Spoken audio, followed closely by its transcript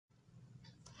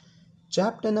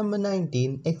Chapter number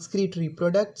 19, Excretory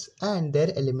products and their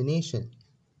elimination.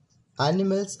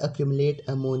 Animals accumulate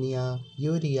ammonia,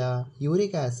 urea,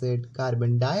 uric acid,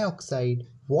 carbon dioxide,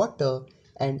 water,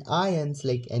 and ions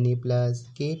like Na+,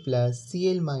 K+, Cl-,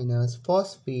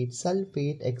 phosphate,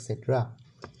 sulfate, etc.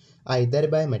 either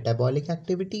by metabolic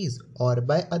activities or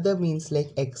by other means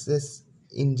like excess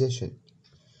ingestion.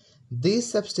 These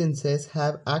substances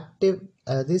have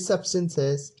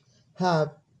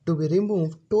to be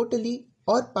removed totally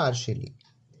or partially.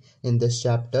 In this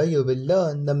chapter, you will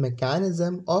learn the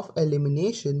mechanism of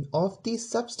elimination of these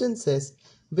substances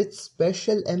with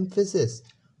special emphasis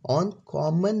on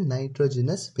common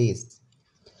nitrogenous wastes.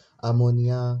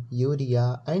 Ammonia,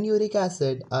 urea, and uric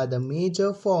acid are the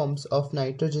major forms of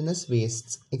nitrogenous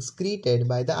wastes excreted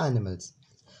by the animals.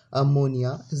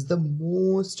 Ammonia is the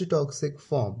most toxic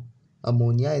form.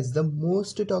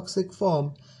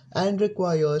 And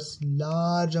requires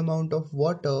large amount of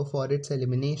water for its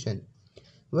elimination,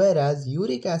 whereas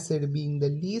uric acid, being the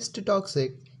least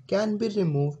toxic, can be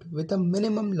removed with a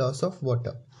minimum loss of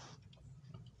water.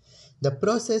 The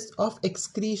process of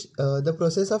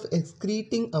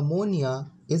excreting ammonia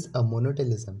is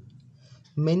ammonotelism.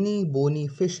 Many bony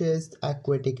fishes,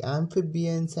 aquatic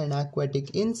amphibians, and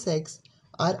aquatic insects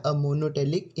are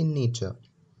ammonotelic in nature.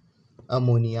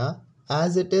 Ammonia,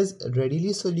 as it is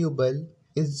readily soluble,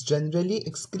 is generally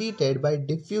excreted by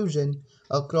diffusion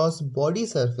across body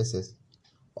surfaces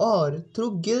or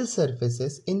through gill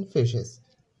surfaces in fishes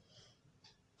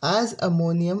as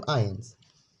ammonium ions.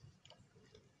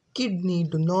 Kidney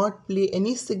do not play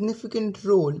any significant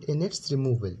role in its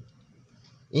removal.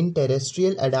 In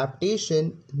terrestrial,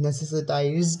 adaptation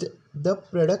necessitated the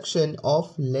production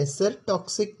of lesser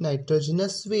toxic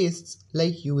nitrogenous wastes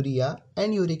like urea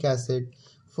and uric acid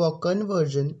for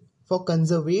conservation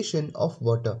of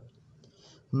water.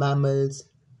 Mammals,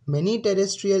 many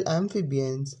terrestrial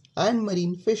amphibians, and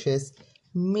marine fishes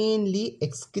mainly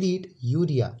excrete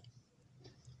urea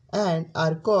and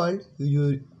are called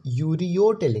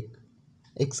ureotelic.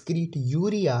 Excrete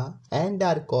urea and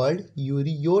are called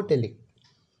ureotelic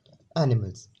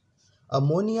animals.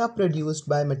 Ammonia produced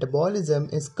by metabolism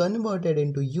is converted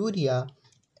into urea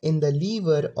in the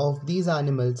liver of these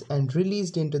animals and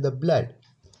released into the blood,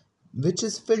 which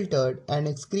is filtered and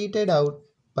excreted out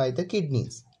by the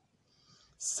kidneys.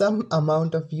 Some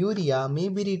amount of urea may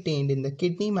be retained in the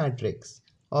kidney matrix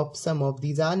of some of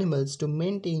these animals to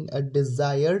maintain a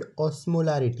desired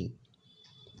osmolarity.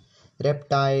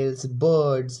 Reptiles,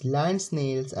 birds, land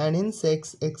snails, and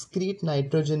insects excrete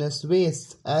nitrogenous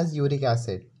wastes as uric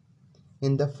acid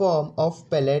in the form of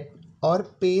pellet or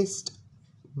paste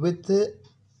with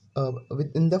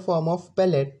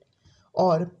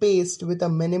a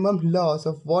minimum loss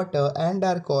of water and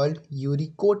are called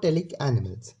uricotelic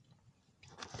animals.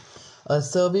 A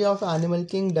survey of Animal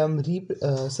Kingdom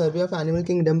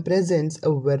presents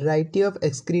a variety of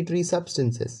excretory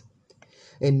substances.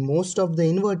 In most of the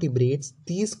invertebrates,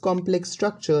 these complex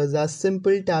structures are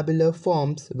simple tabular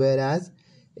forms, whereas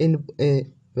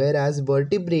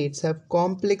vertebrates have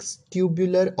complex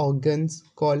tubular organs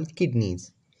called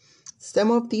kidneys.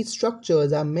 Some of these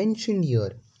structures are mentioned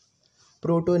here.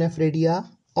 Protonephridia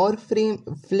or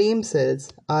flame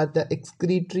cells are the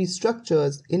excretory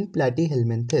structures in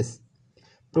Platyhelminthes.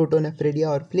 Protonephridia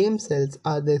or flame cells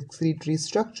are the excretory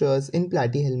structures in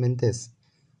Platyhelminthes.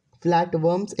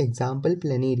 Flatworms, example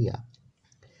planaria.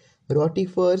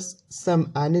 Rotifers,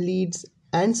 some annelids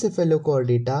and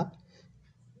cephalochordata,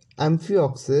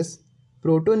 Amphioxus,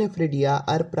 Protonephridia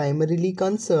are primarily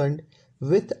concerned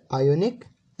with ionic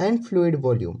and fluid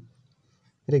volume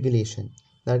regulation,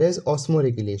 that is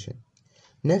osmoregulation.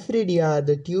 Nephridia are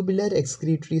the tubular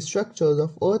excretory structures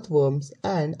of earthworms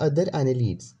and other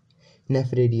annelids.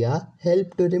 Nephridia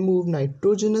help to remove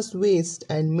nitrogenous waste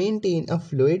and maintain a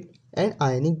fluid and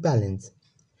ionic balance.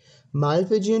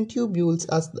 Malpighian tubules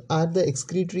are the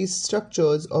excretory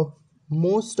structures of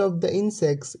most of the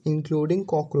insects, including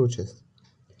cockroaches.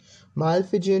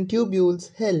 Malpighian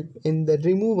tubules help in the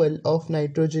removal of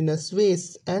nitrogenous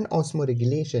wastes and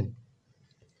osmoregulation.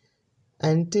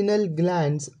 Antennal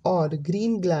glands or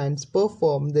green glands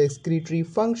perform the excretory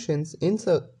functions in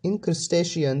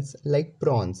crustaceans like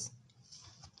prawns.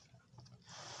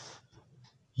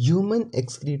 Human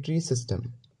excretory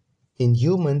system. In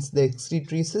humans, the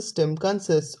excretory system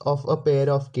consists of a pair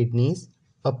of kidneys,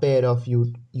 a pair of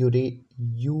ureters.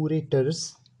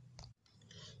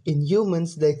 In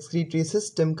humans, the excretory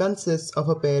system consists of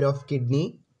a pair of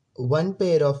kidney, one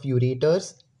pair of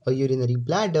ureters, a urinary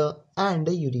bladder, and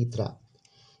a urethra.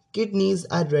 Kidneys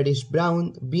are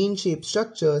reddish-brown, bean-shaped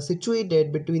structures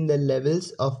situated between the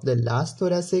levels of the last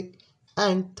thoracic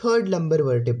and third lumbar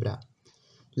vertebra.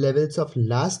 levels of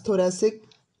last thoracic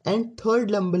and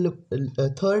third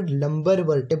lumbar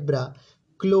vertebra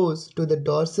close to the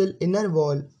dorsal inner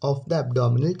wall of the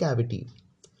abdominal cavity.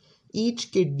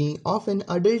 Each kidney of an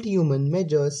adult human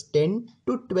measures 10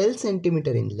 to 12 cm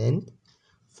in length,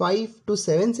 5 to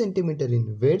 7 cm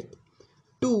in width,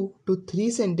 2 to 3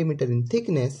 cm in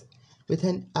thickness, with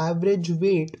an average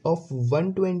weight of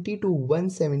 120 to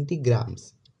 170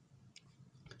 grams.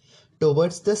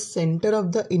 Towards the center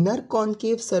of the inner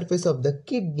concave surface of the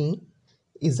kidney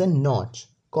is a notch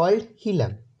called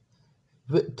hilum,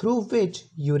 through which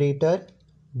ureter,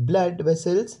 blood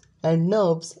vessels and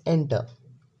nerves enter.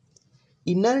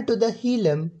 Inner to the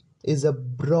hilum is a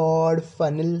broad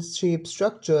funnel-shaped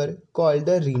structure called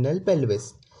the renal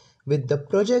pelvis, with the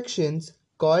projections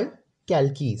called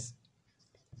calyces.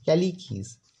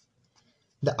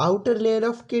 The outer layer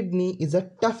of kidney is a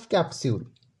tough capsule.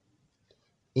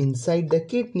 Inside the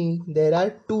kidney there are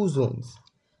two zones,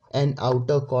 an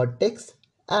outer cortex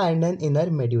and an inner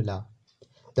medulla.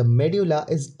 The medulla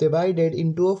is divided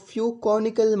into a few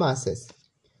conical masses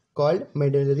called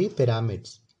medullary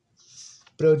pyramids,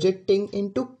 projecting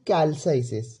into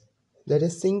calyces, that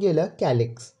is singular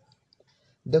calyx.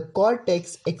 The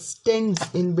cortex extends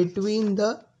in between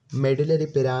the medullary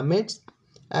pyramids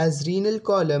as renal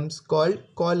columns called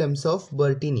columns of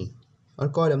Bertini or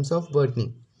columns of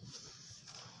Bertini.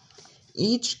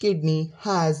 Each kidney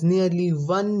has nearly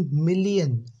 1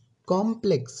 million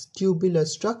complex tubular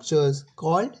structures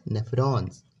called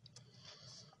nephrons,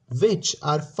 which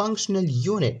are functional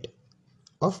unit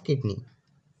of kidney.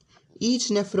 Each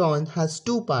nephron has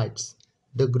two parts,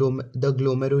 the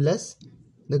glomerulus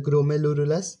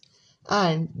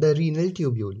and the renal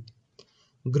tubule.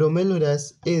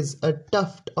 Glomerulus is a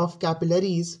tuft of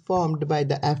capillaries formed by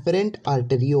the afferent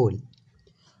arteriole,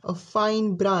 a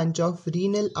fine branch of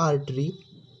renal artery.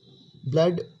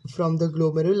 Blood from the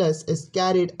glomerulus is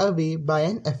carried away by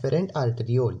an afferent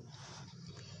arteriole.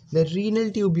 The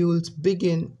renal tubules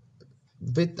begin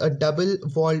with a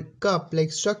double-walled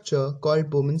cup-like structure called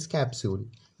Bowman's capsule,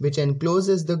 which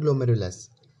encloses the glomerulus.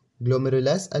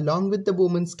 Glomerulus, along with the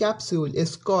Bowman's capsule,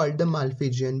 is called the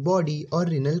Malpighian body or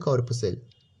renal corpuscle.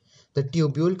 The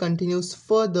tubule continues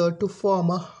further to form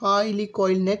a highly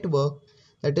coiled network,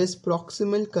 that is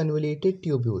proximal convoluted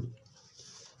tubule.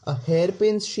 A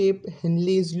hairpin-shaped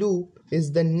Henle's loop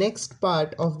is the next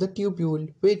part of the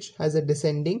tubule, which has a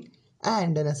descending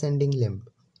and an ascending limb.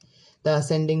 The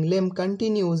ascending limb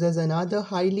continues as another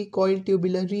highly coiled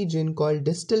tubular region called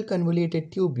distal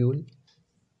convoluted tubule,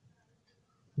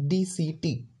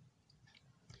 DCT.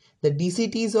 The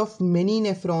DCTs of many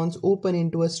nephrons open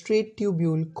into a straight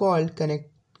tubule called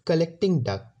collecting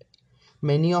duct,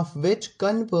 many of which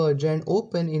converge and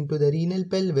open into the renal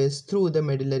pelvis through the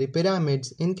medullary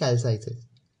pyramids in calyces.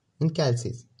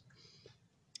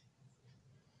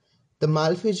 The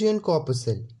Malpighian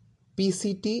corpuscle,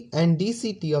 PCT and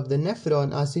DCT of the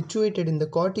nephron are situated in the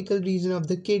cortical region of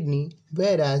the kidney,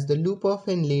 whereas the loop of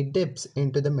Henle dips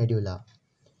into the medulla.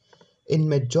 In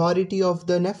majority of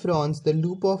the nephrons, the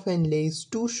loop of Henle is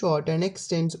too short and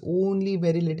extends only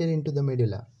very little into the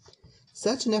medulla.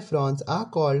 Such nephrons are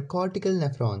called cortical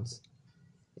nephrons.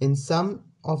 In some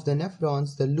of the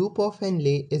nephrons, the loop of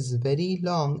Henle is very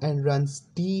long and runs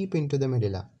deep into the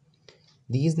medulla.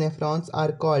 These nephrons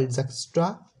are called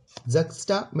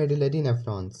juxtamedullary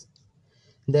nephrons.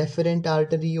 The afferent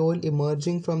arteriole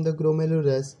emerging from the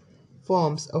glomerulus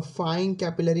forms a fine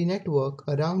capillary network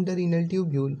around the renal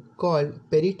tubule called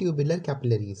peritubular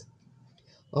capillaries.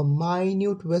 A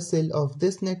minute vessel of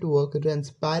this network runs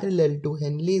parallel to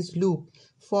Henle's loop,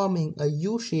 forming a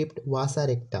U-shaped vasa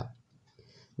recta.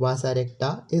 Vasa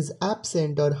recta is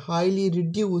absent or highly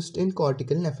reduced in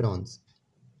cortical nephrons.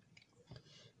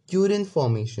 Urine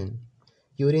formation.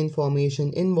 Urine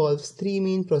formation involves three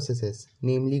main processes,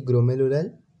 namely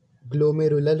glomerular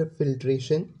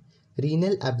filtration,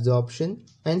 renal absorption,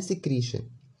 and secretion,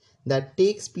 that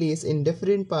takes place in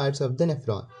different parts of the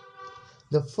nephron.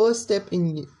 The first step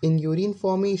in urine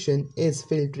formation is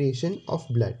filtration of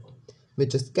blood,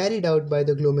 which is carried out by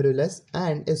the glomerulus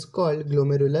and is called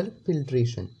glomerular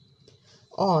filtration.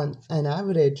 On an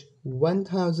average,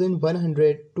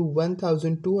 1100 to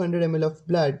 1200 ml of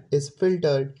blood is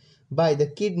filtered by the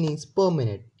kidneys per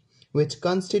minute, which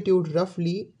constitute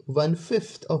roughly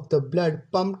 1/5 of the blood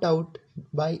pumped out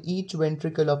by each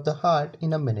ventricle of the heart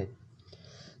in a minute.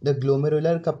 The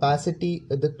glomerular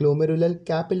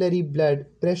capillary blood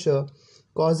pressure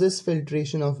causes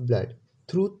filtration of blood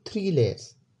through three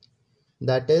layers,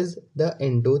 that is the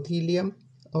endothelium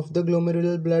of the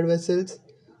glomerular blood vessels,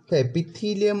 the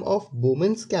epithelium of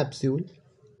Bowman's capsule,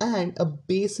 and a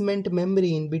basement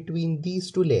membrane between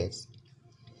these two layers.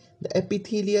 The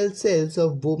epithelial cells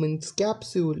of Bowman's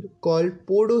capsule, called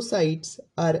podocytes,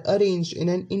 are arranged in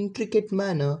an intricate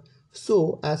manner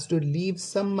so as to leave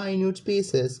some minute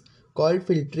spaces called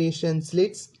filtration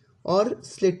slits or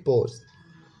slit pores.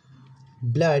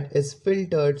 Blood is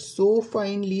filtered so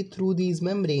finely through these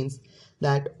membranes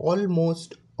that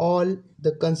almost all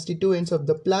the constituents of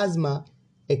the plasma,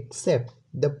 except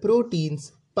the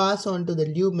proteins, pass on to the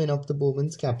lumen of the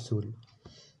Bowman's capsule.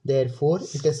 Therefore,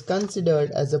 it is considered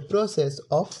as a process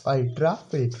of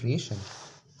ultrafiltration.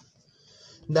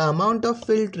 The amount of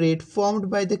filtrate formed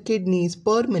by the kidneys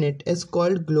per minute is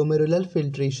called glomerular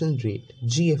filtration rate,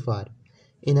 GFR.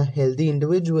 In a healthy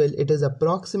individual, it is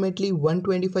approximately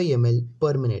 125 ml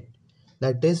per minute,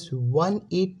 that is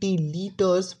 180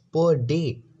 liters per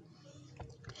day.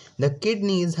 The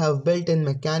kidneys have built-in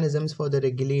mechanisms for the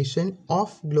regulation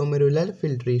of glomerular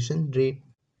filtration rate.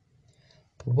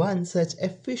 One such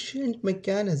efficient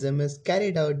mechanism is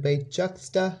carried out by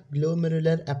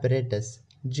juxtaglomerular apparatus,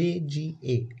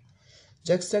 JGA.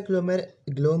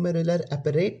 Juxtaglomerular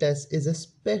apparatus is a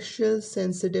special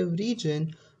sensitive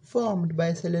region formed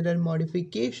by cellular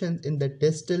modifications in the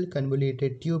distal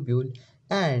convoluted tubule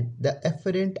and the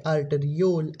efferent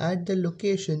arteriole at the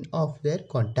location of their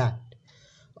contact.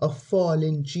 A fall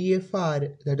in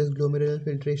GFR, that is glomerular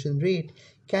filtration rate,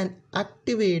 can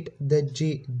activate the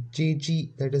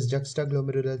JG, that is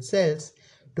juxtaglomerular cells,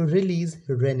 to release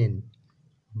renin,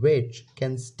 which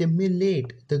can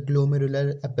stimulate the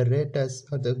glomerular apparatus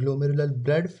or the glomerular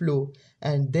blood flow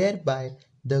and thereby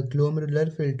the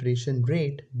glomerular filtration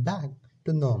rate back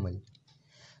to normal.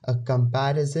 A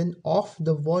comparison of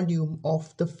the volume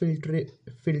of the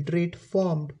filtrate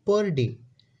formed per day,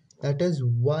 that is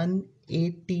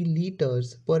 180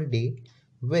 liters per day,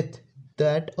 with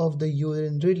that of the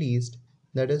urine released,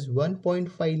 that is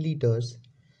 1.5 liters,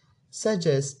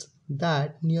 suggests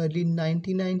that nearly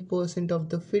 99% of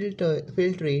the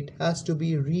filtrate has to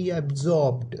be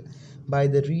reabsorbed by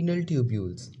the renal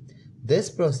tubules. This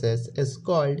process is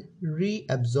called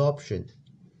reabsorption.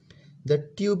 The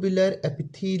tubular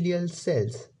epithelial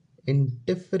cells in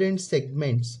different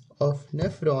segments of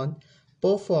nephron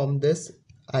perform this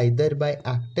either by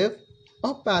active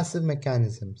or passive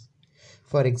mechanisms.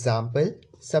 For example,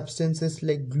 substances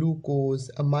like glucose,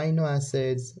 amino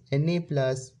acids,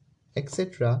 Na+,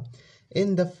 etc.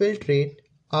 in the filtrate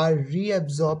are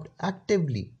reabsorbed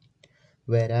actively,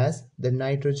 whereas the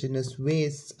nitrogenous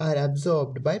wastes are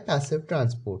absorbed by passive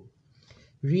transport.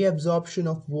 Reabsorption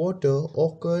of water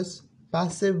occurs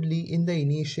passively in the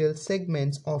initial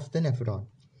segments of the nephron.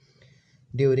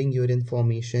 During urine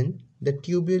formation, the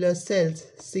tubular cells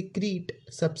secrete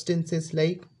substances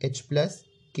like H+,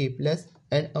 K+,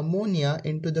 and ammonia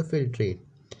into the filtrate.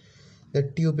 The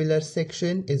tubular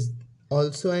section is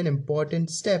also an important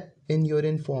step in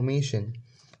urine formation,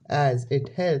 as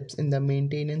it helps in the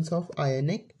maintenance of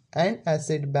ionic and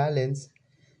acid-base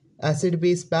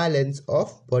balance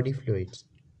of body fluids.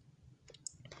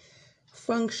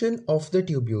 Function of the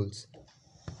tubules.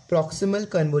 Proximal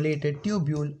convoluted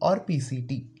tubule or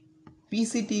PCT.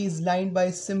 PCT is lined by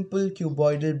simple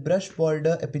cuboidal brush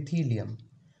border epithelium,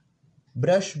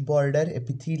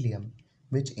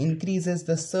 which increases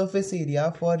the surface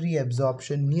area for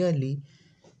reabsorption.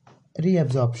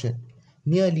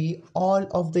 Nearly all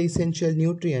of the essential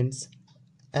nutrients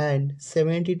and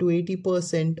 70 to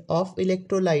 80% of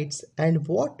electrolytes and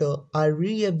water are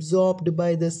reabsorbed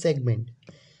by this segment.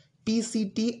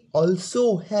 PCT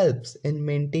also helps in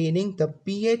maintaining the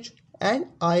pH and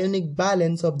ionic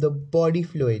balance of the body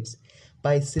fluids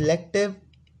by selective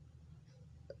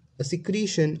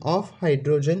secretion of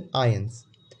hydrogen ions,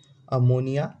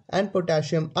 ammonia and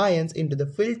potassium ions into the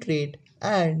filtrate,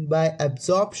 and by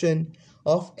absorption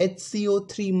of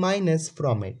HCO3-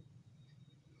 from it.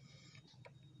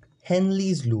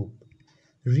 Henle's loop.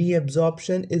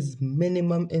 Reabsorption is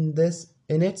minimum in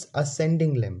its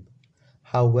ascending limb.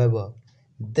 However,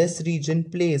 this region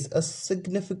plays a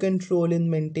significant role in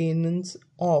maintenance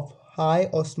of high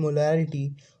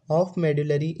osmolarity of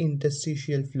medullary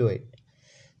interstitial fluid.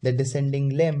 The descending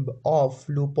limb of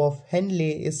loop of Henle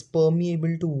is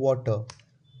permeable to water,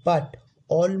 but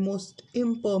almost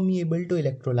impermeable to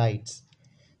electrolytes.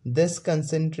 This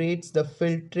concentrates the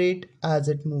filtrate as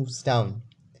it moves down.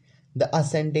 The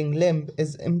ascending limb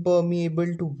is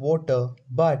impermeable to water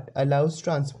but allows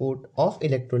transport of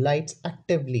electrolytes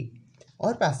actively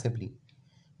or passively.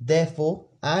 Therefore,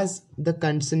 as the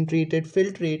concentrated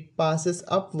filtrate passes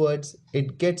upwards,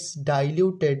 it gets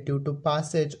diluted due to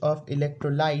passage of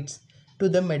electrolytes to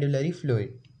the medullary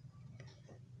fluid.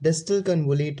 Distal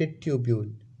convoluted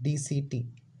tubule, DCT.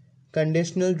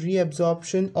 conditional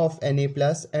reabsorption of Na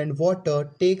plus and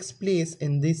water takes place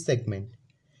in this segment.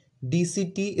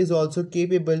 DCT is also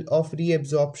capable of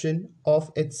reabsorption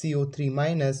of HCO3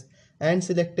 minus and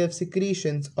selective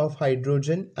secretions of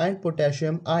hydrogen and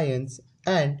potassium ions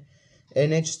and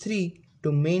NH3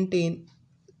 to maintain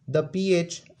the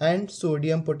pH and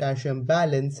sodium potassium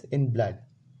balance in blood.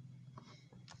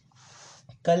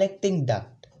 Collecting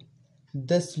duct.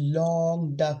 This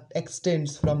long duct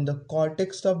extends from the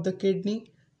cortex of the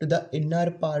kidney to the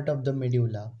inner part of the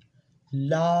medulla.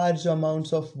 Large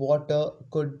amounts of water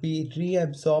could be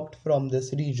reabsorbed from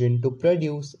this region to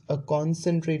produce a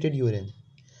concentrated urine.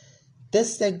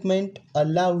 This segment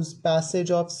allows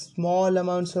passage of small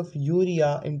amounts of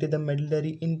urea into the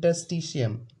medullary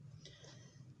interstitium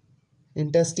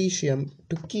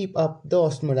to keep up the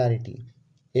osmolarity.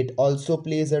 It also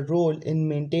plays a role in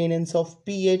maintenance of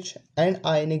pH and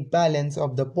ionic balance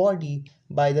of the body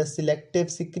by the selective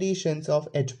secretions of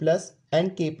H plus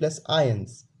and K plus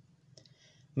ions.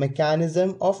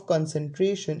 Mechanism of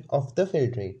concentration of the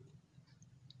filtrate.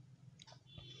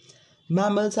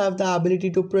 Mammals have the ability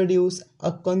to produce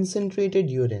a concentrated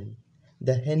urine.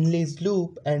 The Henle's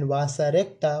loop and vasa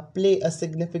recta play a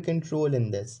significant role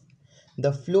in this.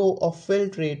 The flow of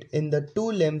filtrate in the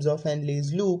two limbs of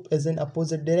Henle's loop is in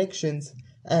opposite directions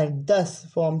and thus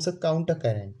forms a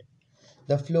countercurrent.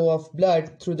 The flow of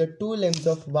blood through the two limbs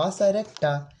of vasa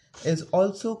recta is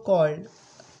also called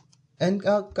in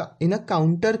a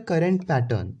countercurrent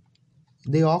pattern.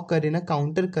 They occur in a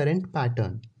countercurrent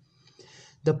pattern.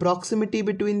 The proximity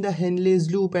between the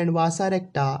Henle's loop and vasa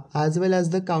recta as well as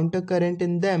the countercurrent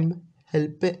in them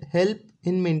help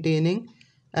in maintaining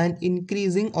and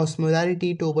increasing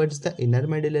osmolarity towards the inner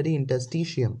medullary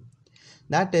interstitium.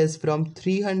 That is from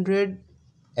 300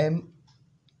 m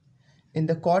in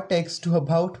the cortex to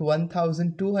about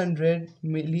 1200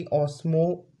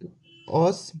 milliosmol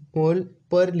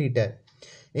per liter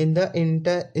in the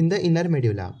inner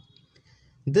medulla.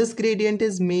 This gradient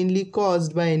is mainly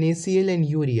caused by NaCl and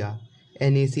urea.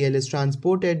 NaCl is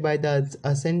transported by the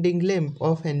ascending limb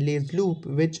of Henle's loop,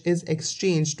 which is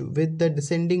exchanged with the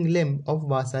descending limb of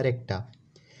vasa recta.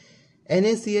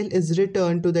 NaCl is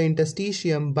returned to the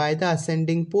interstitium by the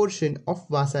ascending portion of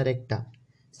vasa recta.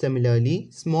 Similarly,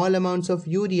 small amounts of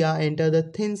urea enter the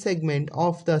thin segment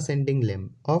of the ascending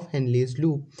limb of Henle's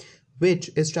loop,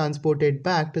 which is transported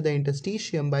back to the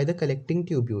interstitium by the collecting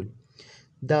tubule.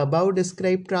 The above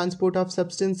described transport of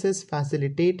substances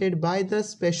facilitated by the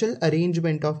special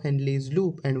arrangement of Henle's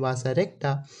loop and vasa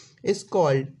recta is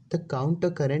called the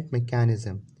countercurrent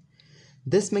mechanism.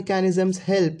 This mechanism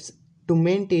helps to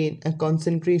maintain a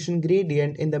concentration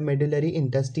gradient in the medullary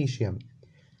interstitium.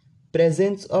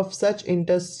 Presence of such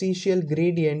interstitial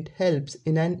gradient helps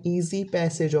in an easy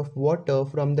passage of water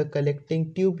from the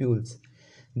collecting tubules,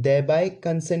 thereby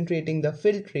concentrating the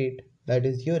filtrate, that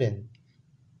is urine.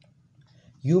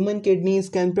 Human kidneys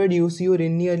can produce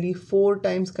urine nearly 4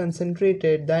 times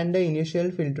concentrated than the initial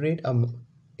filtrate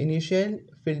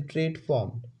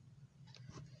formed.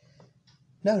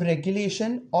 Now,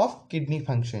 regulation of kidney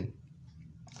function.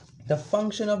 The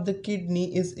function of the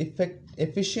kidney is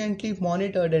efficiently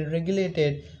monitored and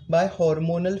regulated by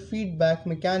hormonal feedback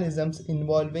mechanisms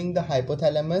involving the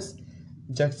hypothalamus,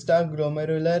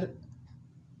 juxtaglomerular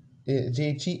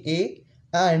JGA,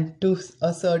 and to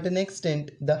a certain extent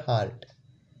the heart.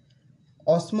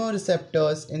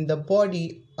 Osmoreceptors in the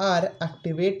body are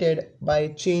activated by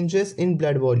changes in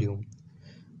blood volume,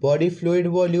 body fluid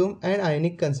volume, and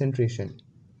ionic concentration.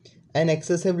 An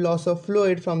excessive loss of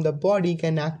fluid from the body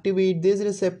can activate these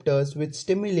receptors, which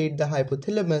stimulate the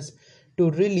hypothalamus to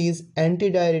release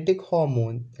antidiuretic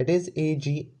hormone, that is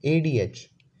ADH,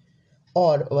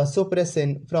 or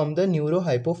vasopressin from the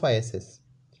neurohypophysis.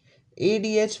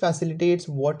 ADH facilitates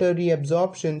water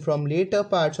reabsorption from later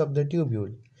parts of the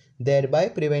tubule, thereby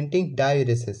preventing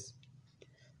diuresis.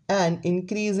 An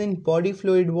increase in body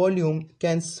fluid volume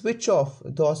can switch off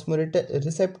the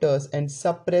osmoreceptors and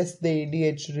suppress the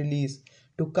ADH release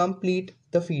to complete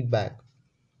the feedback.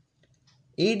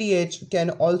 ADH can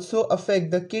also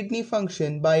affect the kidney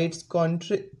function by its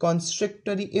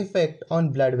constrictory effect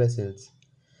on blood vessels.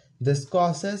 This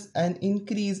causes an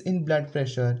increase in blood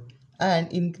pressure,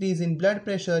 and increase in blood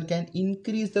pressure can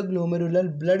increase the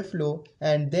glomerular blood flow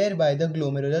and thereby the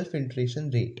glomerular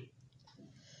filtration rate.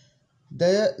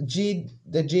 The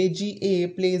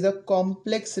JGA plays a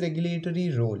complex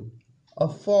regulatory role. A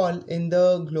fall in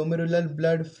the glomerular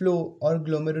blood flow or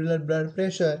glomerular blood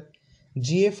pressure,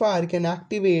 GFR, can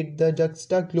activate the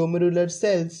juxtaglomerular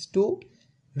cells to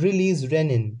release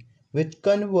renin, which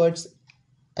converts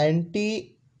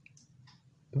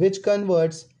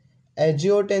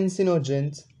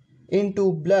angiotensinogens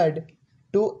into blood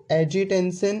to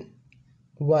angiotensin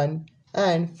 1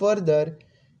 and further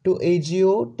to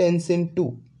angiotensin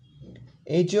 2.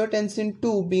 Angiotensin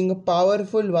 2, being a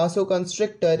powerful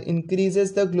vasoconstrictor,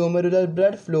 increases the glomerular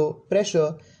blood flow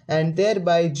pressure and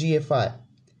thereby GFR.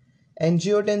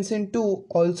 Angiotensin 2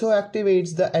 also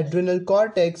activates the adrenal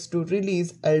cortex to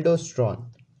release aldosterone.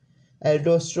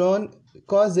 Aldosterone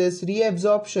causes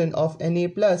reabsorption of Na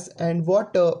plus and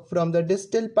water from the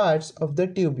distal parts of the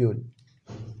tubule.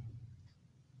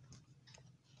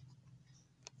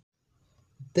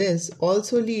 This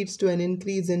also leads to an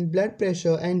increase in blood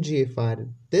pressure and GFR.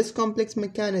 This complex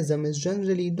mechanism is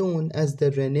generally known as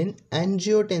the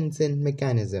renin-angiotensin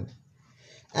mechanism.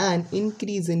 An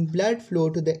increase in blood flow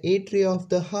to the atria of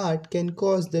the heart can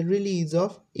cause the release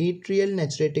of atrial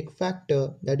natriuretic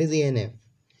factor, that is ANF.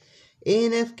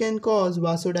 ANF can cause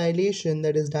vasodilation,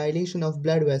 that is dilation of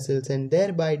blood vessels, and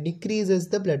thereby decreases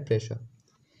the blood pressure.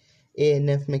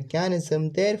 ANF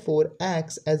mechanism therefore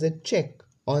acts as a check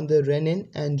on the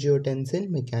renin-angiotensin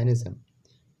mechanism.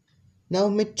 Now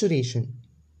micturition.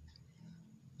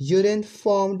 Urine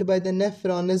formed by the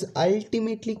nephron is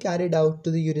ultimately carried out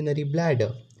to the urinary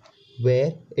bladder,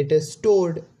 where it is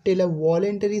stored till a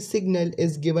voluntary signal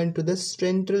is given to the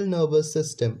central nervous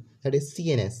system, that is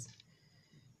CNS.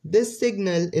 This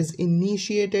signal is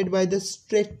initiated by the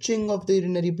stretching of the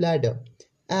urinary bladder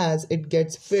as it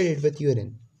gets filled with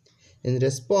urine. In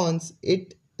response,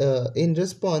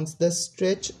 the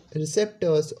stretch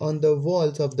receptors on the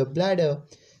walls of the bladder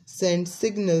send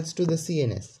signals to the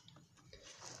CNS.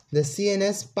 The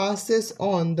CNS passes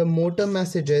on the motor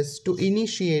messages to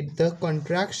initiate the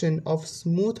contraction of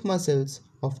smooth muscles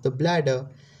of the bladder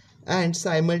and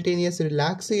simultaneous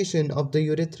relaxation of the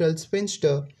urethral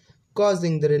sphincter,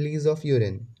 causing the release of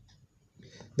urine.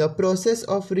 The process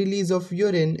of release of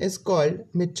urine is called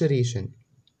micturition,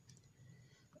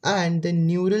 and the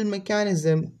neural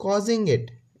mechanism causing it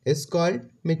is called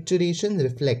micturition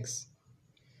reflex.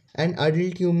 An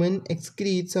adult human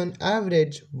excretes on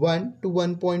average 1 to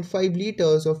 1.5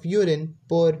 liters of urine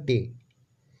per day.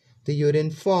 The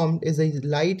urine formed is a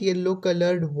light yellow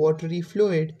colored watery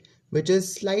fluid which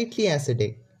is slightly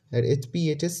acidic, that its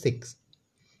pH is 6,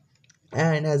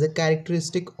 and has a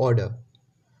characteristic odor.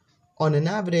 On an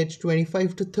average,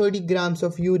 25 to 30 grams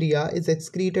of urea is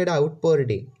excreted out per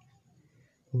day.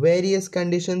 Various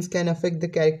conditions can affect the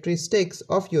characteristics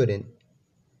of urine.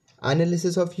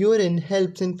 Analysis of urine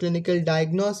helps in clinical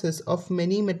diagnosis of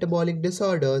many metabolic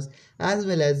disorders as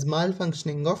well as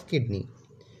malfunctioning of kidney.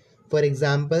 For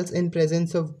examples, in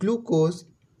presence of glucose,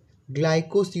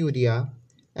 glycosuria,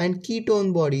 and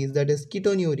ketone bodies, that is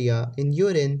ketonuria, in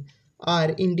urine are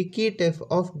indicative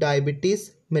of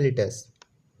diabetes mellitus.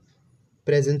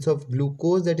 Presence of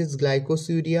glucose, that is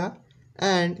glycosuria,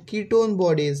 and ketone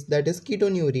bodies, that is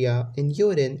ketonuria, in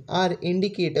urine are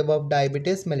indicative of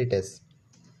diabetes mellitus.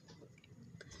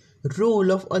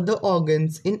 Role of other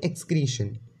organs in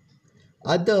excretion.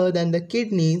 Other than the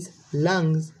kidneys,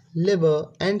 lungs, liver,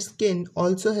 and skin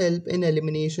also help in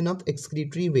elimination of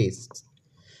excretory wastes.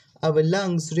 Our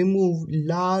lungs remove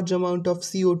large amount of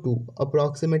CO2,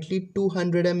 approximately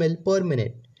 200 ml per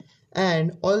minute,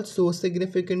 and also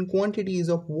significant quantities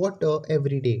of water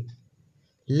every day.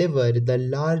 Liver, the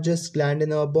largest gland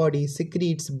in our body,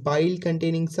 secretes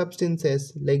bile-containing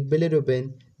substances like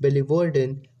bilirubin,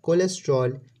 biliverdin,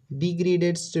 cholesterol,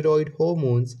 degraded steroid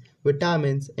hormones,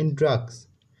 vitamins, and drugs.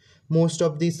 Most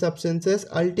of these substances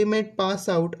ultimately pass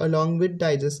out along with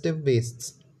digestive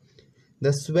wastes.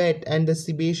 The sweat and the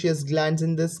sebaceous glands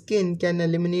in the skin can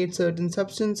eliminate certain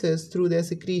substances through their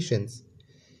secretions.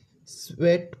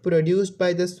 Sweat produced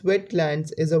by the sweat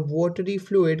glands is a watery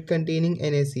fluid containing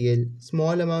NaCl,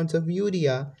 small amounts of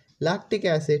urea, lactic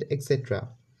acid, etc.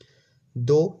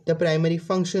 Though the primary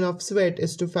function of sweat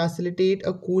is to facilitate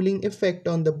a cooling effect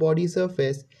on the body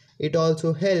surface, it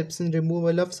also helps in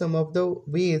removal of some of the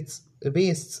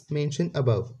wastes mentioned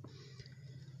above.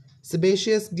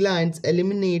 Sebaceous glands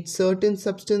eliminate certain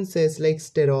substances like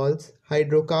sterols,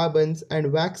 hydrocarbons,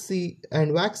 and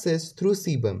waxes through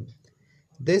sebum.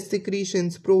 These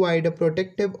secretions provide a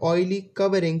protective oily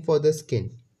covering for the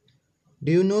skin.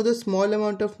 Do you know the small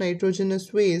amount of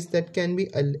nitrogenous waste that can be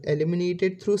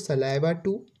eliminated through saliva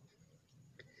too?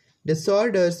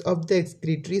 Disorders of the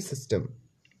excretory system.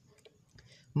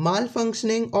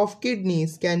 Malfunctioning of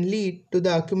kidneys can lead to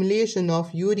the accumulation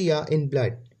of urea in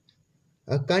blood,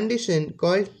 a condition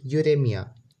called uremia,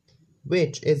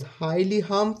 which is highly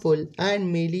harmful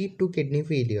and may lead to kidney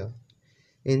failure.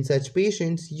 In such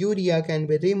patients, urea can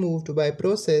be removed by a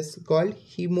process called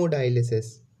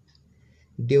hemodialysis.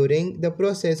 During the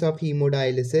process of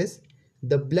hemodialysis,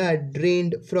 The blood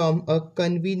drained from a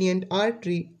convenient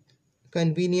artery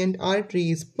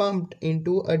is pumped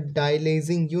into a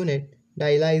dialyzing unit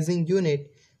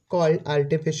called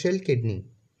artificial kidney.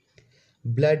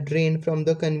 Blood drained from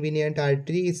the convenient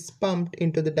artery is pumped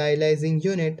into the dialyzing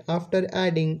unit after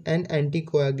adding an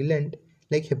anticoagulant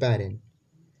like heparin.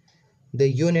 The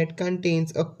unit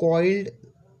contains a coiled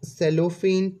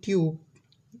cellophane tube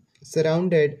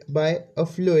surrounded by a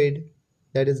fluid,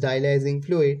 that is dialyzing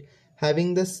fluid,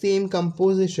 having the same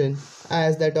composition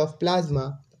as that of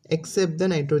plasma except the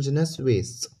nitrogenous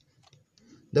wastes.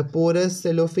 The porous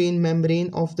cellophane membrane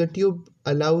of the tube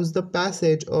allows the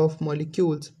passage of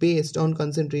molecules based on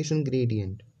concentration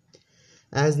gradient.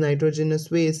 As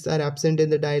nitrogenous wastes are absent in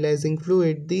the dialyzing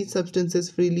fluid, these substances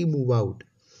freely move out,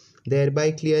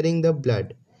 thereby clearing the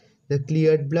blood. The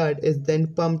cleared blood is then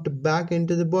pumped back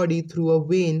into the body through a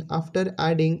vein after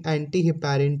adding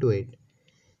antiheparin to it.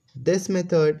 This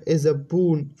method is a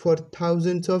boon for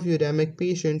thousands of uremic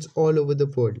patients all over the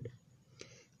world.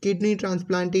 Kidney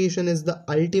transplantation is the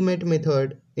ultimate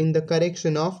method in the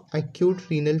correction of acute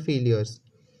renal failures,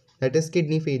 that is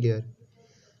kidney failure.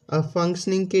 A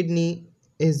functioning kidney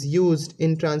is used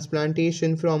in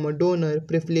transplantation from a donor,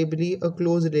 preferably a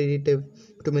close relative,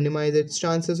 to minimize its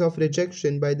chances of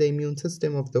rejection by the immune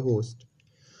system of the host.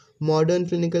 Modern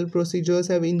clinical procedures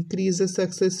have increased the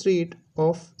success rate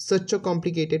of such a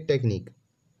complicated technique.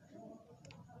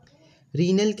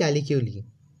 Renal caliculi,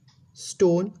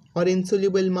 stone or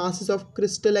insoluble masses of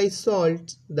crystallized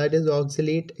salts, that is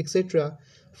oxalate, etc.,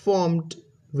 formed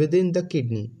within the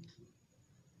kidney.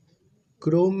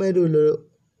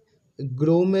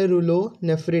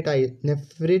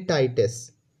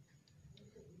 Glomerulonephritis,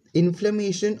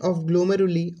 inflammation of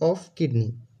glomeruli of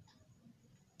kidney.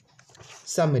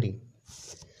 Summary: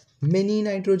 many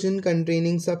nitrogen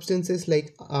containing substances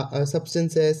like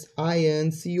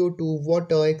iron, CO2,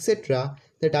 water, etc.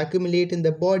 that accumulate in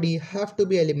the body have to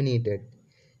be eliminated.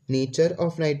 Nature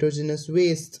of nitrogenous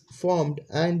wastes formed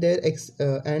and their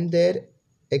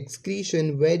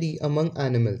excretion vary among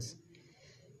animals,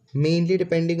 mainly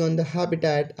depending on the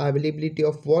habitat. Availability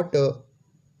of water,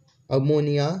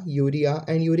 ammonia, urea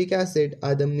and uric acid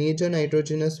are the major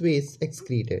nitrogenous wastes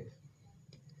excreted.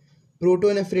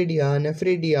 Protonephridia,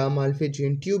 nephridia,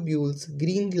 Malpighian tubules,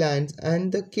 green glands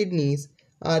and the kidneys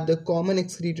are the common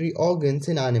excretory organs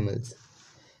in animals.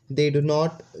 They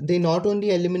not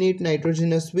only eliminate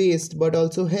nitrogenous waste but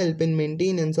also help in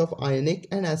maintenance of ionic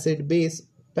and acid-base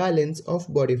balance of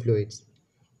body fluids.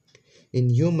 In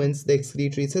humans, the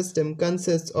excretory system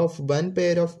consists of one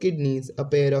pair of kidneys, a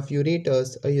pair of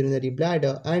ureters, a urinary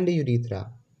bladder and a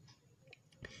urethra.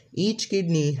 Each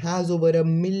kidney has over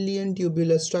 1 million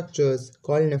tubular structures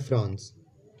called nephrons.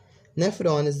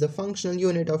 Nephron is the functional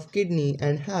unit of kidney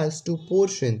and has two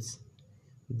portions,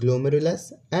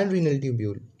 glomerulus and renal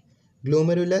tubule.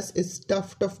 Glomerulus is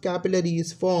stuffed of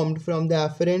capillaries formed from the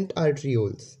afferent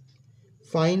arterioles,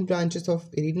 fine branches of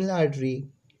renal arterioles,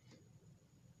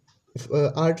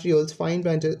 fine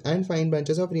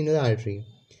branches of renal artery.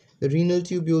 The renal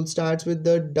tubule starts with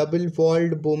the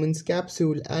double-walled Bowman's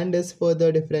capsule and is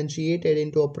further differentiated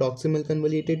into a proximal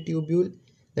convoluted tubule,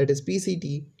 that is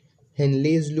PCT,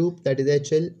 Henle's loop, that is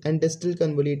HL, and distal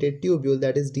convoluted tubule,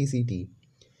 that is DCT.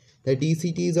 The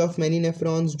DCTs of many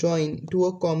nephrons join to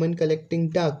a common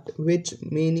collecting duct which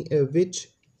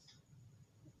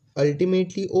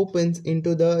ultimately opens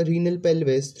into the renal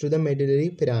pelvis through the medullary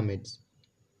pyramids.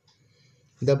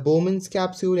 The Bowman's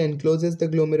capsule encloses the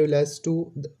glomerulus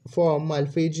to form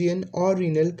Malpighian or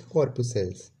renal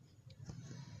corpuscles.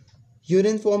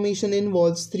 Urine formation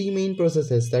involves three main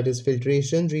processes, that is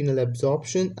filtration, renal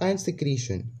absorption and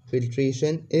secretion.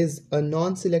 Filtration is a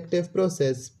non-selective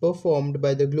process performed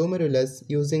by the glomerulus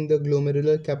using the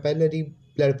glomerular capillary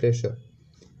blood pressure.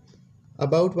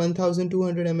 About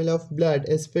 1200 ml of blood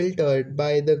is filtered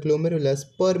by the glomerulus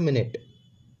per minute.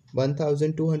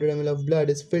 1200 ml of blood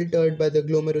is filtered by the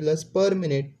glomerulus per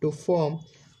minute to form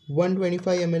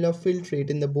 125 ml of filtrate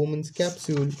in the Bowman's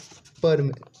capsule per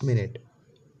minute.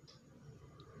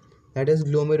 That is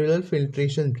glomerular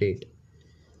filtration rate.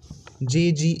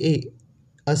 JGA,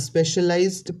 a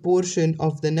specialized portion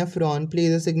of the nephron,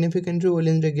 plays a significant role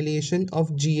in regulation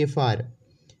of GFR,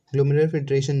 glomerular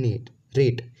filtration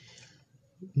rate.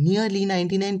 Nearly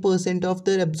 99% of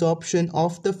the absorption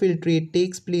of the filtrate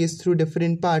takes place through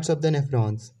different parts of the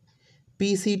nephrons.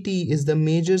 PCT is the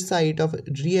major site of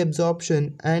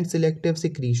reabsorption and selective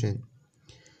secretion.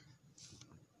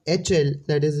 HL,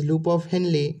 that is loop of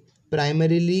Henle,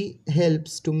 primarily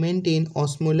helps to maintain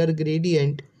osmolar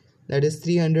gradient, that is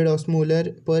 300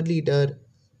 osmolar per liter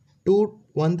to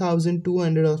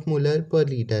 1200 osmolar per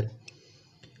liter,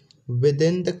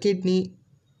 within the kidney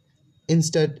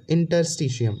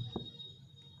interstitium.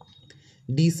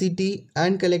 DCT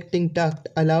and collecting duct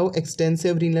allow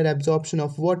extensive renal absorption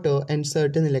of water and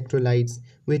certain electrolytes,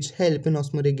 which help in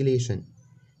osmoregulation.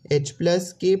 H+,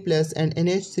 K+, and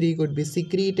NH3 could be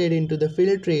secreted into the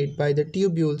filtrate by the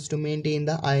tubules to maintain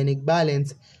the ionic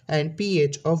balance and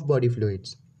pH of body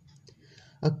fluids.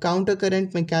 A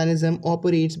countercurrent mechanism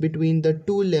operates between the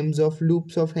two limbs of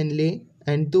loops of Henle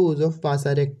and those of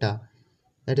vasa recta,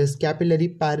 that is capillary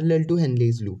parallel to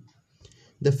Henle's loop.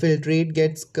 The filtrate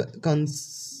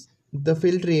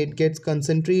gets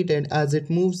concentrated as it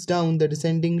moves down the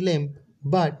descending limb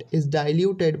but is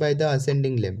diluted by the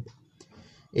ascending limb.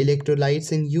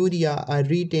 Electrolytes in urea are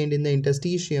retained in the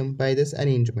interstitium by this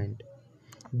arrangement.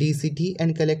 DCT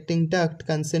and collecting duct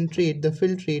concentrate the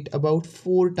filtrate about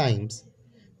 4 times,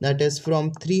 that is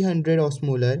from 300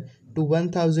 osmolar to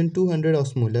 1200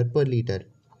 osmolar per liter.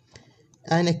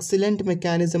 An excellent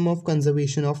mechanism of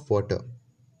conservation of water.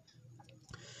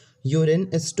 Urine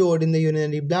is stored in the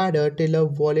urinary bladder till a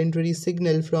voluntary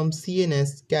signal from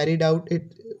CNS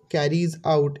carries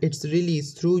out its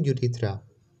release through urethra.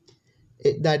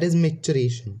 That is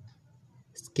micturition.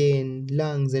 Skin,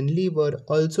 lungs, and liver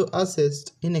also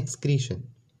assist in excretion.